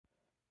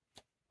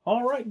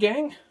All right,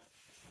 gang.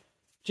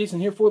 Jason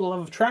here for the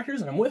Love of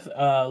Tractors, and I'm with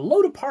a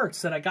load of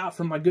parts that I got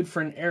from my good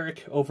friend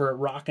Eric over at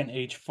Rockin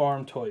H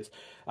Farm Toys.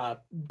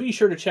 Be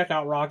sure to check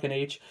out Rockin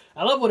H.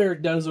 I love what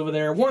Eric does over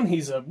there. One,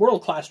 he's a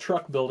world-class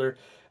truck builder,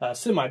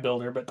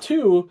 semi-builder, but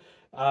two,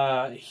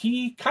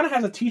 he kind of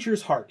has a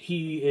teacher's heart.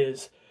 He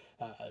is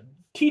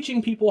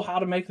teaching people how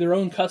to make their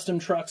own custom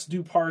trucks,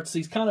 do parts.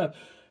 He's kind of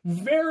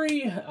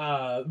very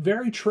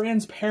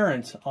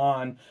transparent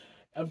on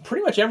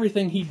pretty much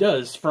everything he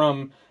does,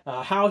 from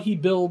how he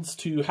builds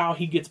to how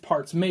he gets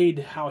parts made,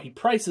 how he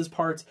prices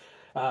parts,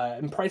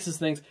 and prices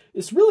things.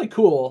 It's really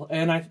cool,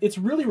 and it's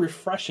really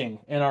refreshing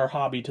in our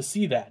hobby to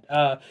see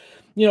that.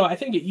 You know, I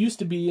think it used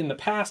to be in the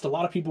past, a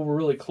lot of people were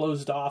really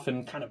closed off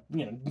and kind of,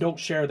 you know, don't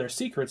share their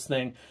secrets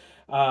thing.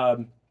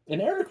 And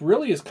Eric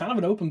really is kind of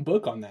an open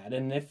book on that.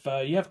 And if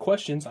you have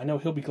questions, I know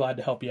he'll be glad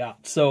to help you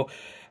out. So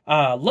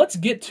let's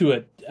get to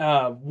it.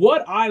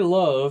 What I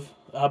love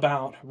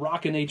about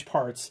Rockin H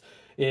parts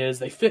is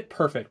they fit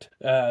perfect.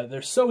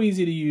 They're so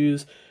easy to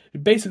use. You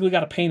basically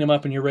got to paint them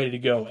up and you're ready to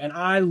go. And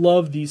I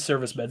love these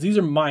service beds. These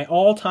are my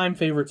all-time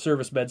favorite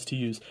service beds to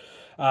use.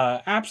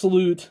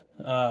 Absolute,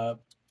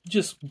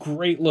 just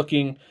great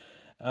looking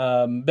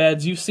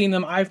beds. You've seen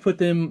them. I've put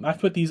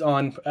these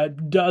on a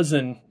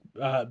dozen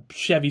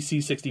Chevy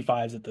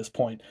C65s at this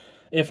point,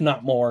 if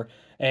not more.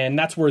 And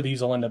that's where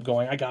these will end up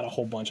going. I got a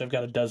whole bunch. I've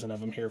got a dozen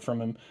of them here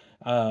from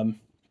him.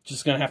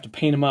 Just going to have to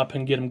paint them up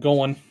and get them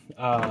going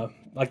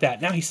like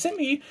that. Now, he sent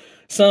me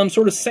some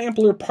sort of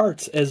sampler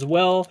parts as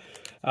well.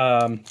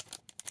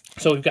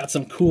 So we've got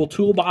some cool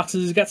toolboxes.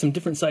 He's got some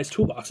different size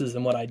toolboxes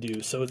than what I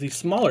do. So with these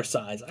smaller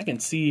size, I can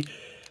see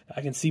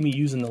me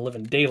using the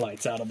living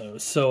daylights out of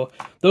those. So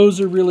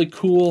those are really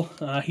cool.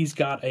 He's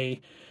got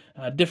a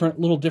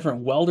little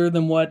different welder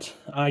than what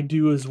I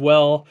do as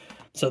well.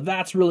 So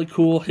that's really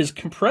cool. His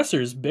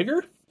compressor's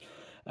bigger.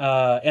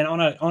 And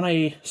on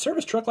a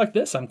service truck like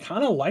this, I'm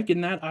kind of liking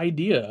that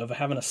idea of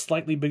having a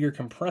slightly bigger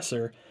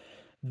compressor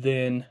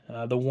than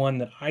the one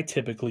that I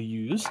typically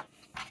use.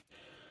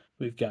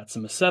 We've got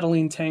some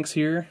acetylene tanks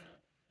here.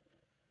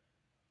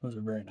 Those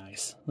are very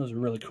nice. Those are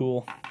really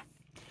cool.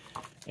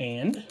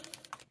 And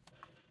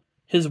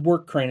his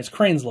work crane, his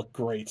cranes look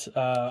great.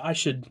 I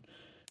should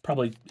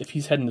probably, if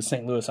he's heading to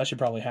St. Louis, I should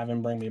probably have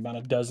him bring me about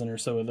a dozen or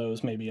so of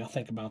those. Maybe I'll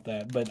think about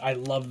that. But I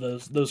love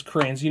those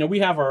cranes. You know, we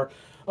have our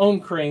own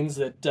cranes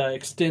that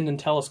extend and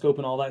telescope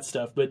and all that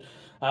stuff. But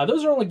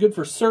those are only good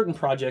for certain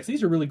projects.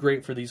 These are really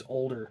great for these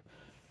older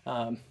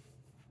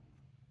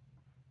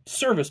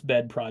service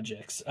bed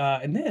projects.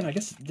 And then, I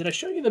guess, did I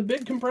show you the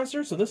big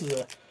compressor? So this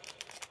is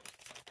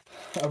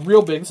a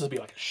real big, this would be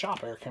like a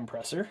shop air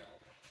compressor.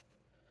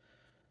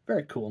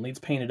 Very cool. Needs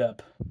painted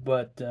up.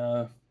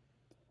 But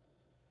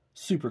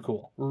super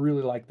cool.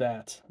 Really like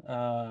that.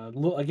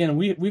 Again,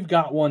 we've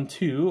got one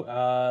too.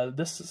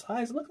 This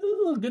size, look,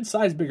 a good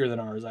size bigger than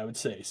ours, I would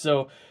say.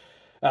 So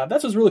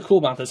that's what's really cool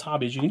about this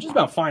hobby, is you can just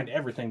about find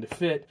everything to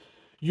fit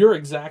your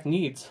exact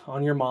needs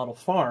on your model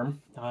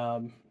farm.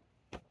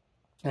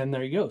 And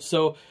there you go.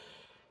 So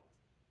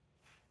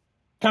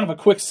kind of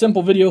a quick,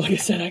 simple video. Like I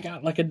said, I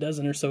got like a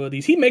dozen or so of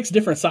these. He makes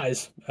different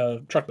size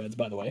truck beds,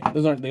 by the way.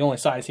 Those aren't the only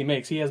size he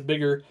makes. He has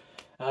bigger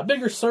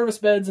service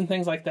beds and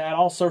things like that,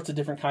 all sorts of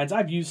different kinds.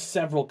 I've used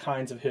several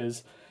kinds of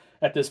his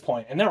at this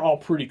point, and they're all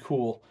pretty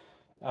cool.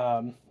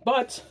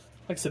 But,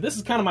 like I said, this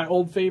is kind of my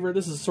old favorite.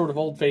 This is sort of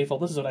old faithful.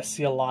 This is what I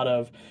see a lot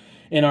of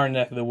in our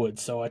neck of the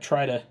woods. So I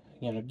try to,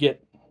 you know,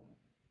 get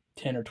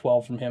 10 or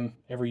 12 from him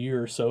every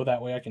year or so.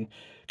 That way I can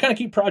kind of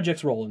keep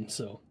projects rolling.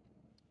 So,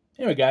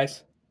 anyway,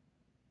 guys,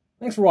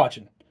 thanks for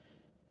watching.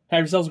 Have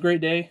yourselves a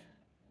great day.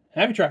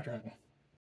 Happy tractor hunting.